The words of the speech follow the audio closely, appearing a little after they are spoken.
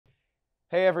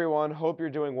Hey everyone, hope you're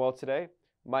doing well today.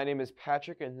 My name is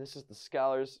Patrick and this is the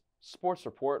Scholars Sports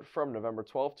Report from November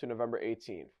 12th to November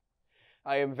 18th.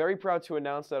 I am very proud to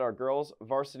announce that our girls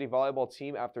varsity volleyball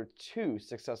team, after two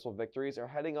successful victories, are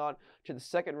heading on to the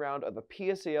second round of the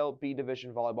PSAL B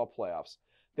Division volleyball playoffs.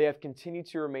 They have continued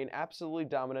to remain absolutely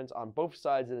dominant on both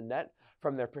sides of the net,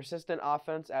 from their persistent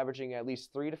offense averaging at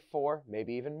least 3 to 4,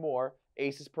 maybe even more,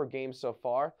 aces per game so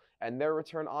far, and their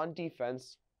return on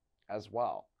defense as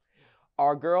well.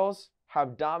 Our girls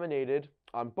have dominated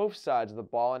on both sides of the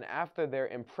ball, and after their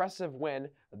impressive win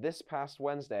this past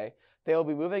Wednesday, they will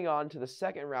be moving on to the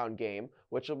second round game,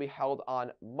 which will be held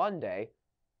on Monday,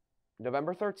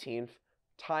 November 13th.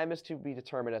 Time is to be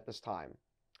determined at this time.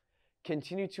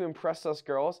 Continue to impress us,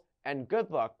 girls, and good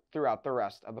luck throughout the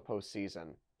rest of the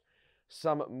postseason.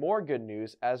 Some more good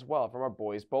news as well from our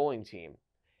boys bowling team.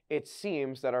 It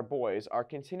seems that our boys are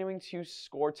continuing to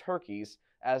score turkeys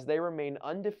as they remain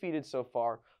undefeated so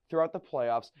far throughout the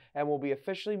playoffs and will be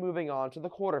officially moving on to the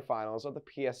quarterfinals of the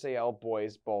PSAL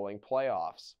Boys Bowling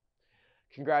Playoffs.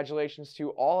 Congratulations to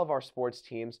all of our sports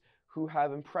teams who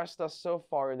have impressed us so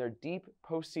far in their deep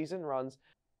postseason runs,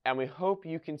 and we hope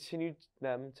you continue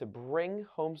them to bring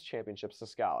home championships to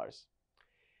Scholars.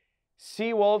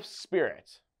 Seawolf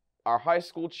Spirit. Our high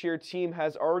school cheer team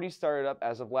has already started up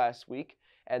as of last week,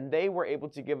 and they were able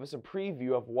to give us a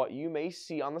preview of what you may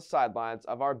see on the sidelines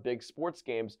of our big sports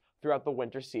games throughout the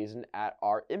winter season at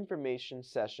our information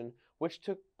session, which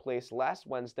took place last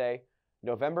Wednesday,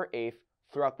 November 8th,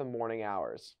 throughout the morning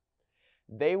hours.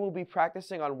 They will be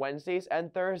practicing on Wednesdays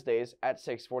and Thursdays at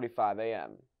 6:45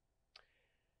 a.m.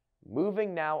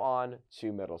 Moving now on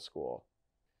to middle school.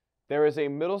 There is a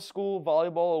middle school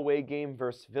volleyball away game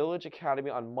versus Village Academy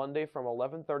on Monday from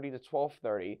 11:30 to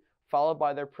 12:30, followed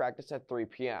by their practice at 3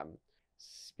 p.m.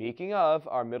 Speaking of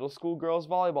our middle school girls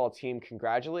volleyball team,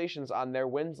 congratulations on their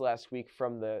wins last week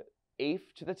from the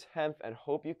 8th to the 10th, and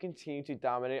hope you continue to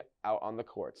dominate out on the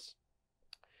courts.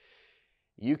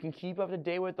 You can keep up to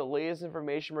date with the latest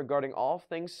information regarding all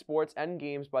things sports and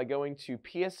games by going to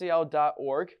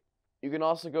psal.org. You can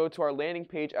also go to our landing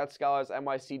page at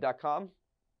scholarsnyc.com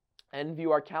and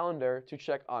view our calendar to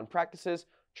check on practices,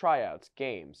 tryouts,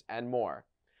 games, and more.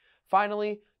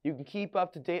 Finally, you can keep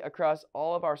up to date across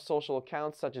all of our social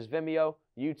accounts such as Vimeo,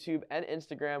 YouTube, and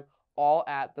Instagram, all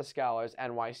at the Scholars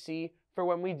NYC, for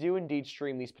when we do indeed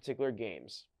stream these particular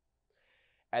games.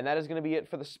 And that is going to be it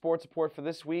for the sports report for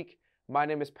this week. My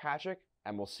name is Patrick,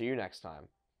 and we'll see you next time.